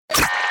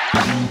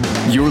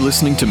You're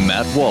listening to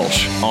Matt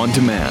Walsh On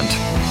Demand.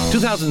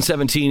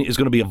 2017 is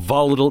going to be a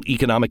volatile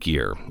economic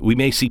year. We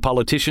may see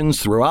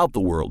politicians throughout the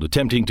world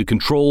attempting to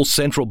control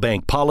central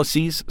bank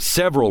policies.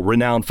 Several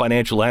renowned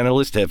financial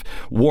analysts have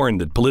warned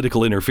that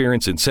political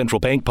interference in central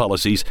bank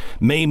policies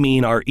may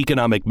mean our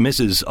economic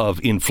misses of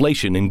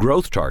inflation and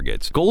growth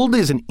targets. Gold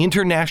is an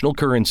international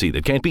currency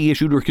that can't be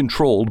issued or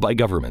controlled by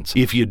governments.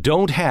 If you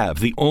don't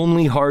have the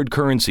only hard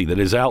currency that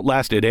has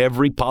outlasted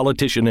every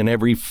politician and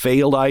every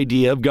failed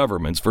idea of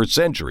governments for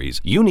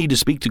centuries, you need to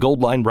speak to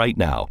Goldline right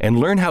now and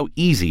learn how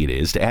easy it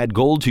is to add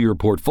gold to your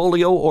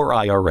portfolio or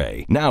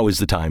IRA. Now is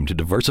the time to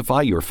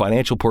diversify your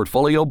financial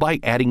portfolio by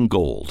adding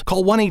gold.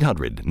 Call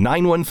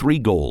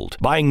 1-800-913-GOLD.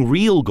 Buying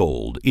real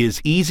gold is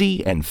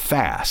easy and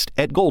fast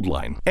at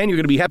Goldline. And you're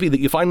going to be happy that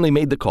you finally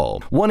made the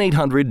call.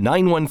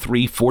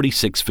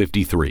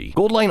 1-800-913-4653.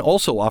 Goldline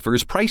also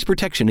offers price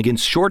protection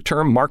against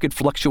short-term market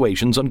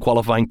fluctuations on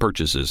qualifying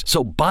purchases.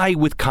 So buy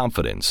with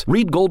confidence.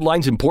 Read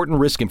Goldline's important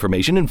risk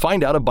information and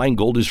find out if buying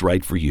gold is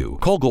right for you.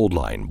 Call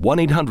Goldline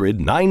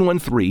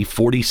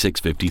 1-800-913-4653.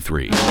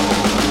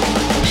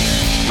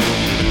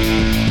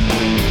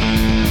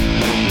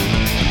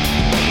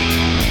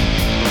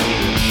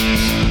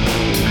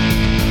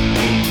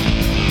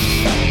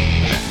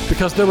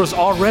 Because there was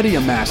already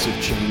a massive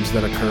change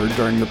that occurred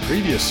during the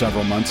previous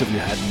several months, if you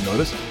hadn't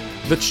noticed.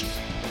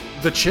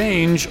 The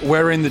change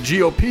wherein the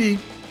GOP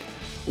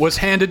was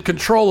handed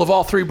control of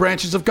all three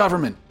branches of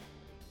government.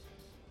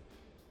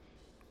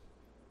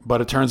 But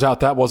it turns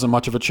out that wasn't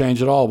much of a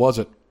change at all, was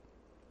it?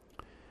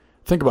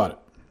 Think about it.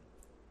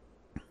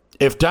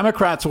 If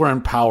Democrats were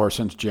in power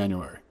since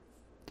January,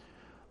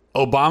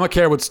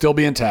 Obamacare would still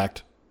be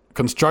intact.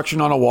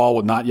 Construction on a wall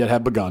would not yet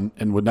have begun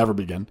and would never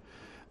begin.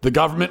 The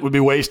government would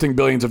be wasting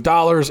billions of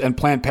dollars, and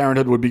Planned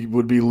Parenthood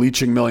would be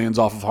leeching millions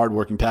off of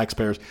hardworking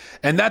taxpayers.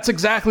 And that's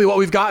exactly what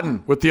we've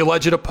gotten with the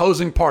alleged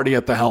opposing party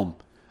at the helm.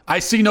 I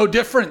see no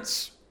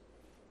difference.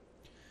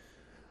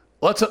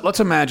 Let's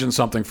imagine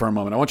something for a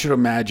moment. I want you to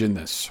imagine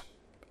this.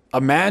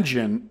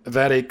 Imagine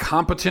that a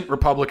competent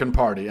Republican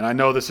Party, and I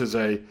know this is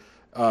a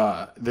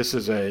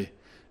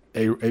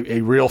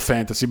real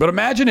fantasy, but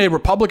imagine a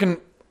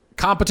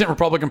competent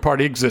Republican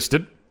Party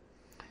existed,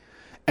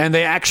 and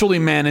they actually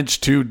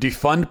managed to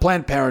defund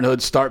Planned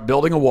Parenthood, start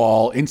building a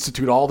wall,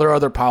 institute all their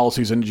other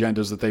policies and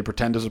agendas that they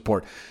pretend to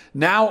support.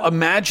 Now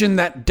imagine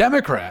that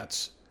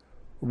Democrats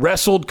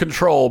wrestled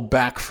control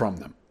back from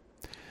them.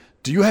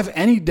 Do you have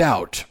any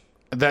doubt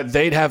that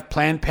they'd have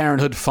Planned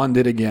Parenthood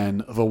funded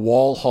again, the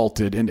wall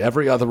halted, and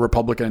every other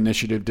Republican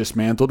initiative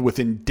dismantled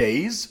within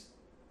days?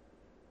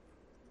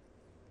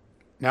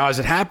 Now, as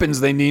it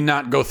happens, they need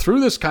not go through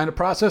this kind of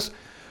process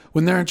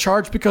when they're in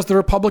charge because the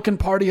Republican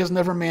Party has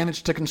never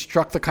managed to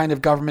construct the kind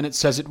of government it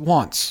says it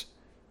wants.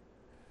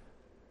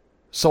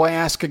 So I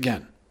ask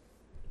again,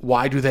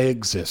 why do they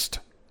exist?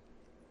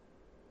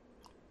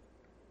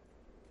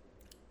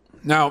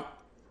 Now,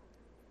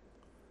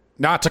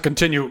 not to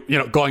continue,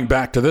 going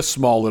back to this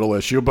small little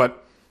issue,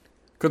 but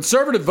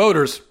conservative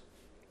voters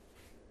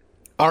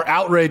are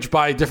outraged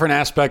by different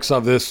aspects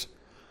of this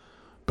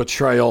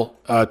betrayal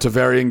to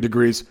varying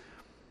degrees.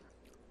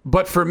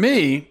 But for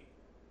me,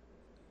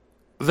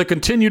 the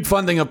continued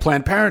funding of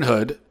Planned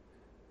Parenthood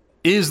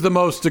is the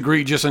most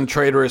egregious and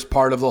traitorous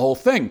part of the whole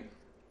thing.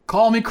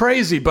 Call me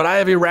crazy, but I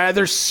have a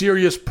rather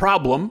serious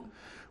problem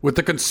with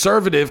the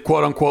conservative,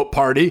 quote-unquote,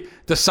 party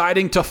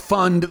deciding to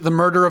fund the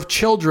murder of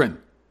children.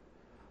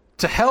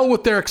 To hell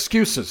with their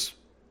excuses.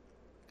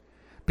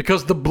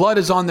 Because the blood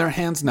is on their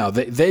hands now.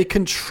 They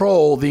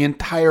control the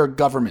entire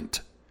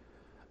government.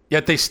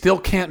 Yet they still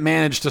can't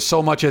manage to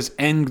so much as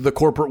end the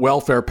corporate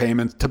welfare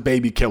payments to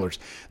baby killers.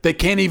 They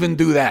can't even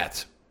do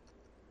that.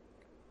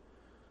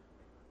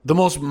 The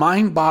most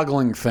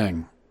mind-boggling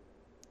thing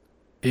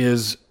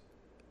is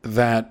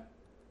that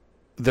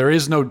there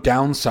is no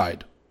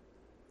downside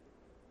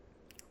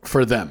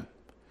for them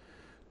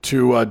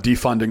to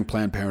defunding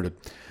Planned Parenthood.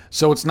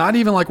 So it's not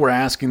even like we're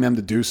asking them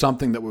to do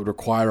something that would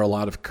require a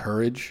lot of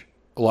courage,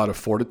 a lot of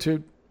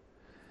fortitude.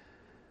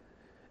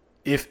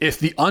 If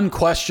the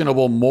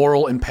unquestionable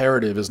moral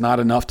imperative is not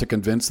enough to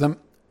convince them,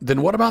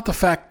 then what about the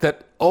fact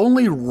that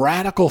only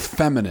radical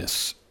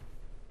feminists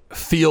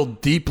feel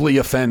deeply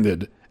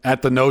offended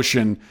at the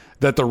notion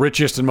that the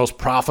richest and most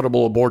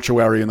profitable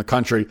abortuary in the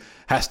country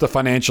has to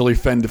financially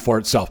fend for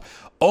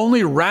itself?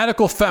 Only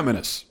radical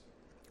feminists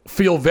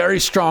feel very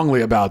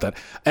strongly about that.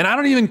 And I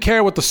don't even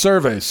care what the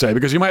surveys say,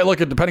 because you might look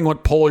at, depending on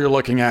what poll you're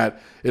looking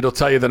at, it'll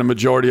tell you that a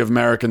majority of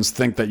Americans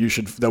think that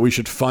we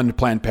should fund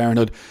Planned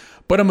Parenthood.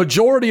 But a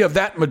majority of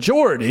that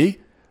majority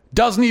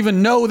doesn't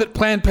even know that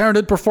Planned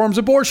Parenthood performs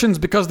abortions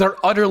because they're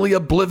utterly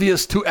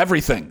oblivious to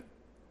everything.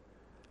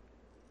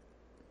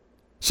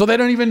 So they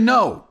don't even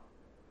know.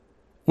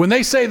 When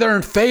they say they're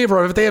in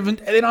favor of it, they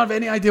don't have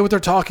any idea what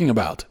they're talking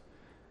about.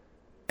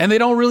 And they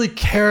don't really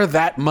care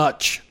that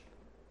much.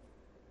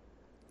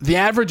 The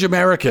average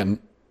American,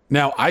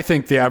 now I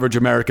think the average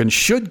American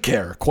should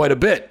care quite a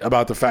bit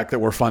about the fact that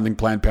we're funding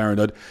Planned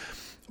Parenthood.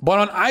 But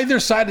on either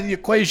side of the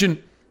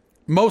equation,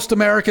 most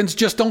Americans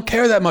just don't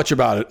care that much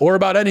about it or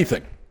about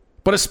anything.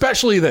 but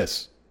especially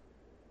this.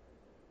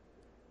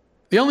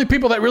 The only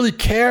people that really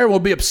care will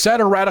be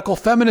upset are radical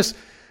feminists,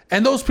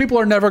 and those people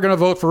are never going to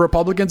vote for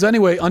Republicans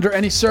anyway, under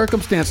any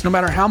circumstance, no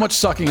matter how much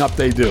sucking up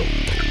they do.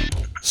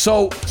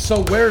 So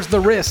where's the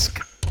risk?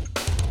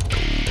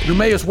 You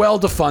may as well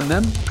defund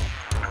them.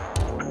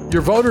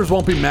 Your voters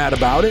won't be mad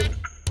about it.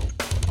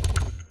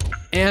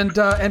 And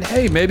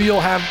hey, maybe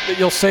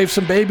you'll save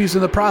some babies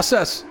in the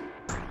process.